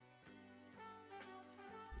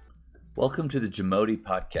Welcome to the Jamodi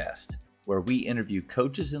Podcast, where we interview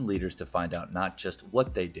coaches and leaders to find out not just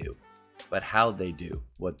what they do, but how they do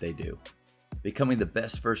what they do. Becoming the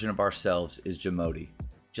best version of ourselves is Jamodi,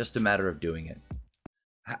 just a matter of doing it.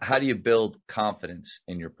 How do you build confidence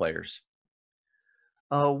in your players?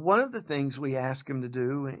 One of the things we ask them to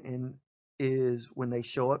do is when they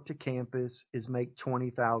show up to campus is make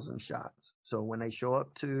 20,000 shots. So when they show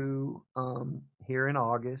up to here in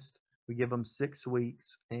August, we give them 6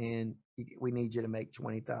 weeks and we need you to make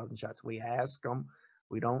 20,000 shots. We ask them,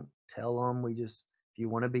 we don't tell them. We just, if you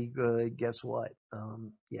want to be good, guess what?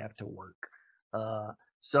 You have to work.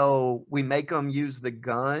 So we make them use the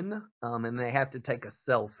gun and they have to take a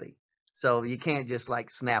selfie. So you can't just like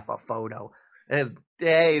snap a photo.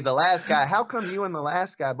 Hey, the last guy, how come you and the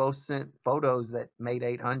last guy both sent photos that made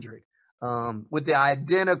 800 with the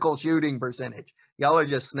identical shooting percentage? Y'all are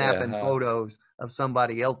just snapping photos of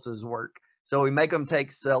somebody else's work. So we make them take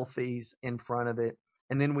selfies in front of it.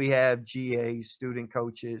 And then we have GAs, student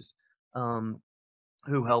coaches,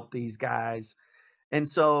 who help these guys. And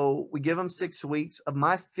so we give them 6 weeks. Of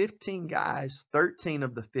my 15 guys, 13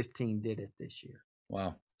 of the 15 did it this year.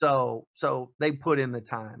 Wow. So they put in the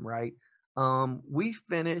time, right? We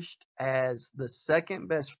finished as the second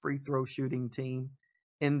best free throw shooting team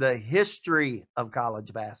in the history of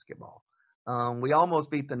college basketball. We almost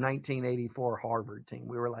beat the 1984 Harvard team.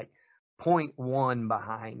 We were like 0.1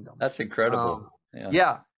 behind them. That's incredible.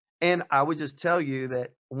 Yeah. And I would just tell you that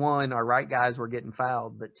one, our right guys were getting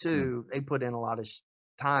fouled, but two, they put in a lot of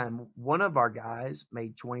time. One of our guys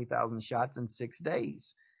made 20,000 shots in 6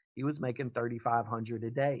 days. He was making 3,500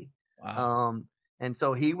 a day. Wow. And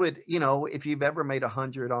so he would, if you've ever made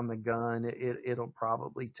 100 on the gun, it'll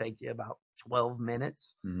probably take you about 12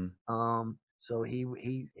 minutes. Mm-hmm. So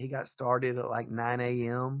he got started at like 9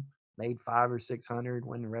 a.m., made 500 or 600,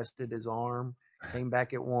 went and rested his arm, came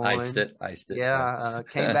back at 1. Iced it. Yeah,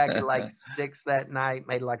 came back at like 6 that night,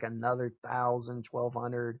 made like another 1,000,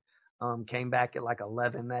 1,200. Came back at like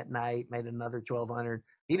 11 that night, made another 1,200.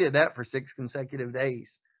 He did that for 6 consecutive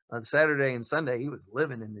days. Saturday and Sunday, he was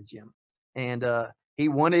living in the gym. And he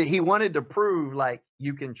wanted to prove like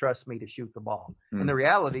you can trust me to shoot the ball. And the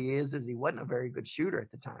reality is he wasn't a very good shooter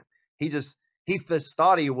at the time. He just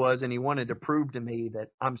thought he was, and he wanted to prove to me that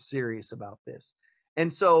I'm serious about this.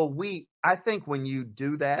 And so I think when you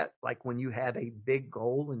do that, like when you have a big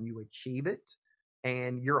goal and you achieve it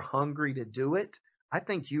and you're hungry to do it, I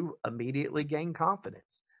think you immediately gain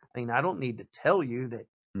confidence. I mean, I don't need to tell you that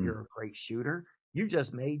you're a great shooter. You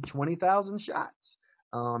just made 20,000 shots.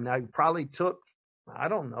 Now you probably took, I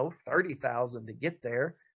don't know, 30,000 to get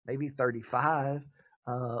there, maybe 35.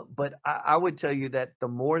 But I would tell you that the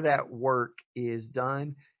more that work is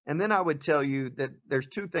done, and then I would tell you that there's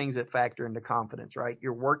 2 things that factor into confidence, right?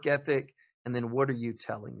 Your work ethic, and then what are you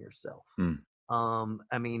telling yourself?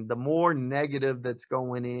 I mean, the more negative that's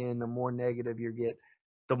going in, the more negative you get,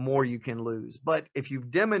 the more you can lose. But if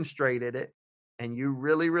you've demonstrated it and you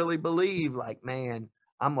really, really believe like, man,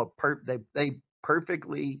 they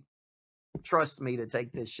perfectly trust me to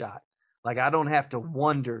take this shot. Like I don't have to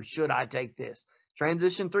wonder, should I take this?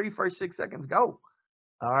 Transition 3, first 6 seconds, go.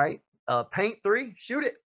 All right. Paint 3, shoot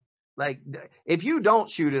it. Like if you don't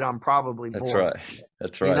shoot it, I'm probably bored.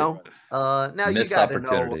 That's right. Now you Missed got to know,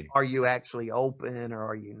 opportunity. are you actually open or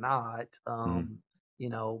are you not?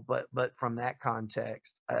 But from that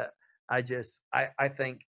context, I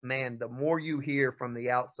think, man, the more you hear from the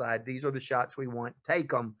outside, these are the shots we want, take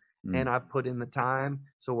them. And I've put in the time.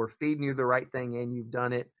 So we're feeding you the right thing and you've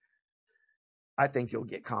done it. I think you'll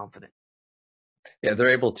get confident. Yeah,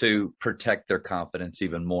 they're able to protect their confidence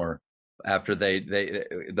even more after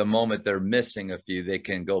the moment they're missing a few, they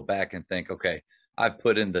can go back and think, okay, I've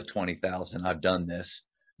put in the 20,000, I've done this.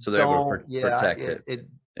 So they're able to protect it. It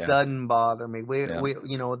doesn't bother me. We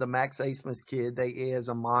the Max Asmus kid, he has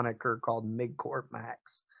a moniker called Midcourt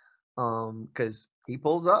Max, because he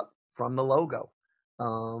pulls up from the logo.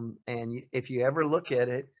 And if you ever look at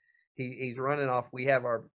it, he's running off. We have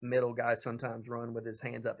our middle guy sometimes run with his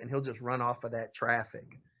hands up, and he'll just run off of that traffic.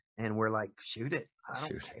 And we're like, shoot it. I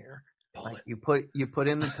don't care. Like you put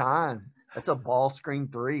in the time. That's a ball screen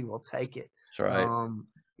 3. We'll take it. That's right.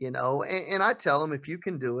 And I tell them, if you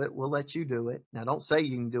can do it, we'll let you do it. Now, don't say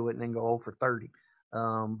you can do it and then go 0 for 30.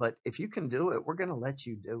 But if you can do it, we're going to let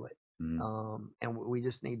you do it. And we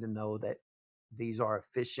just need to know that these are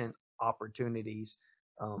efficient opportunities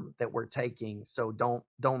that we're taking. So don't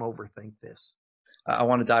overthink this. I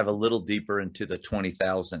want to dive a little deeper into the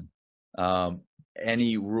 20,000.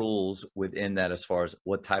 Any rules within that as far as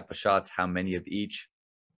what type of shots, how many of each?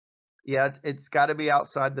 Yeah, it's got to be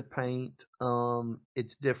outside the paint.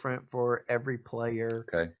 It's different for every player.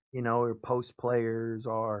 Okay. Or post players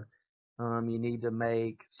are. You need to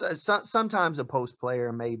make. Sometimes a post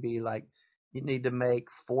player may be like, you need to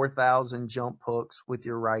make 4,000 jump hooks with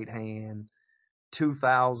your right hand,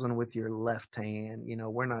 2,000 with your left hand.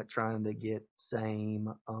 We're not trying to get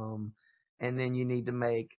same. And then you need to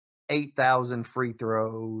make 8,000 free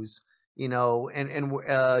throws. And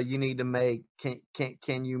you need to make.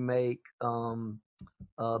 Can you make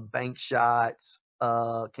bank shots?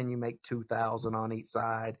 Can you make 2,000 on each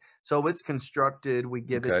side? So it's constructed. We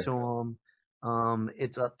give it Okay. to them.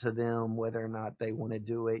 It's up to them whether or not they want to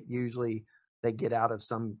do it. Usually they get out of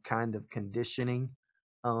some kind of conditioning.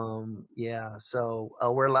 Yeah. So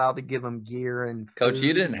we're allowed to give them gear and Coach, you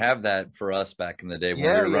food. didn't have that for us back in the day when we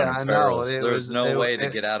Yeah, were running I know. Pharaohs. There was no way to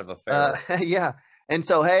get out of a Pharaoh. Yeah. And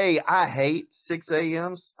so, hey, I hate 6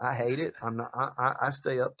 a.m.s. I hate it. I'm not. I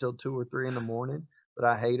stay up till 2 or 3 in the morning, but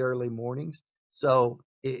I hate early mornings. So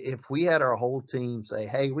if we had our whole team say,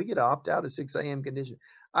 "Hey, we get to opt out of 6 a.m. condition,"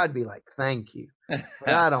 I'd be like, "Thank you," but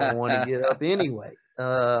I don't want to get up anyway.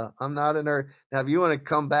 I'm not a nerd. Now, if you want to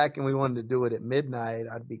come back and we wanted to do it at midnight,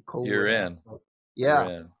 I'd be cool You're with in. that. But, yeah,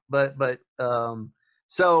 You're in.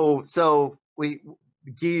 so we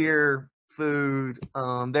gear, food.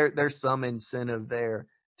 There's some incentive there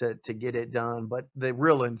to get it done, but the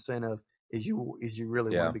real incentive is you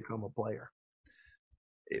really want to become a player.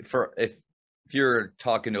 If you're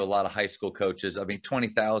talking to a lot of high school coaches, I mean,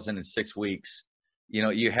 20,000 in 6 weeks,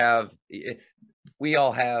 we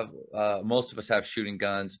all have, most of us have shooting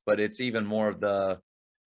guns, but it's even more of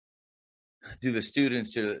do the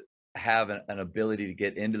students to have an ability to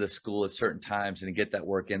get into the school at certain times and to get that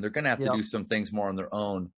work in. They're going to have to do some things more on their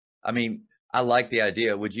own. I mean, I like the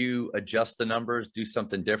idea. Would you adjust the numbers, do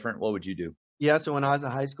something different? What would you do? Yeah. So when I was a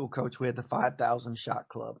high school coach, we had the 5,000 shot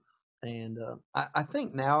club. And I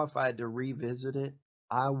think now if I had to revisit it,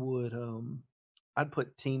 I would I'd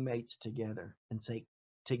put teammates together and say,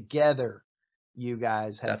 together, you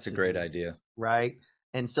guys have That's a great idea. Right.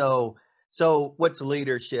 And so what's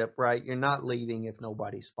leadership, right? You're not leading if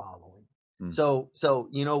nobody's following. So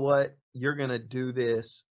you know what? You're going to do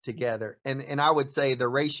this together. And I would say the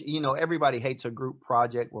ratio, everybody hates a group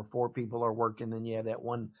project where 4 people are working and you have that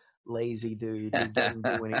one lazy dude who doesn't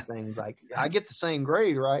do anything. Like, I get the same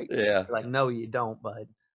grade, right? Yeah. Like, no, you don't, bud.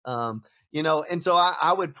 And so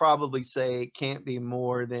I would probably say it can't be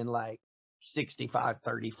more than like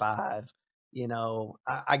 65-35.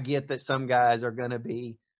 I get that some guys are going to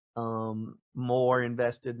be more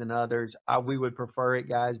invested than others. We would prefer it,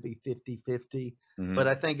 guys, be 50-50. But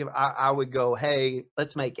I think if I would go, hey,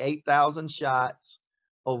 let's make 8,000 shots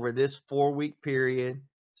over this 4-week period.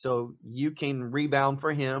 So you can rebound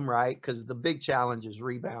for him, right? Because the big challenge is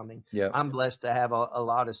rebounding. Yeah. I'm blessed to have a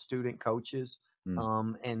lot of student coaches,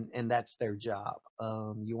 and that's their job.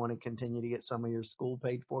 You want to continue to get some of your school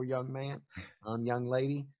paid for, young man, young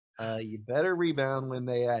lady. You better rebound when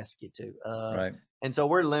they ask you to. Right. And so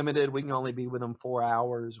we're limited. We can only be with them 4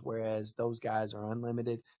 hours, whereas those guys are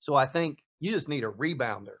unlimited. So I think you just need a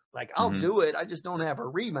rebounder. Like, I'll do it. I just don't have a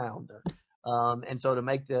rebounder. And so to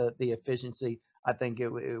make the efficiency, I think it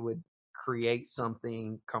would create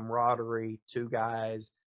something, camaraderie, 2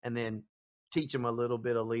 guys, and then teach them a little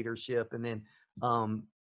bit of leadership. And then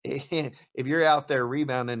if you're out there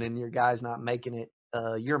rebounding and your guy's not making it,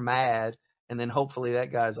 you're mad. And then hopefully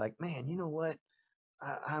that guy's like, man, you know what?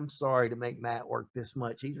 I'm sorry to make Matt work this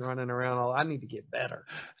much. He's running around I need to get better.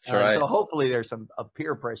 That's right. So hopefully there's a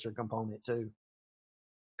peer pressure component too.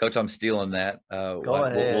 Coach, I'm stealing that. Go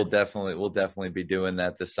ahead. We'll definitely be doing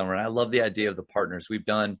that this summer. And I love the idea of the partners. We've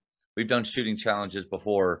done shooting challenges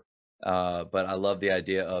before, but I love the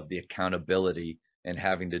idea of the accountability and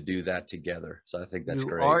having to do that together. So I think that's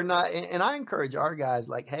great. You are not, and I encourage our guys,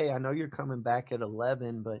 like, hey, I know you're coming back at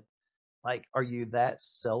 11, but like, are you that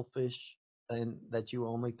selfish and that you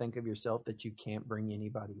only think of yourself that you can't bring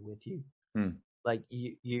anybody with you? Like,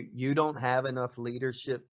 you don't have enough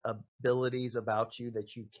leadership abilities about you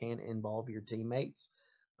that you can't involve your teammates.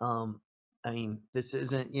 I mean, this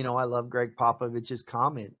isn't, I love Greg Popovich's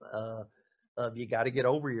comment of you got to get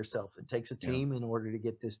over yourself. It takes a team in order to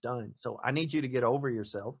get this done. So I need you to get over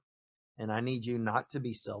yourself, and I need you not to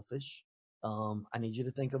be selfish. I need you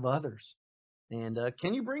to think of others. And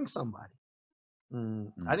can you bring somebody?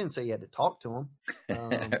 I didn't say you had to talk to them.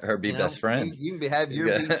 Or be best friends. You can have your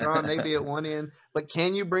Beatron maybe at one end, but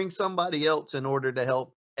can you bring somebody else in order to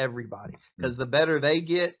help everybody? Because the better they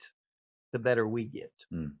get, the better we get.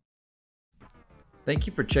 Thank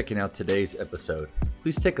you for checking out today's episode.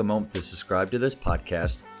 Please take a moment to subscribe to this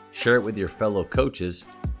podcast, share it with your fellow coaches,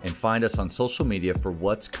 and find us on social media for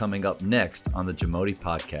what's coming up next on the Jamodi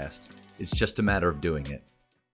Podcast. It's just a matter of doing it.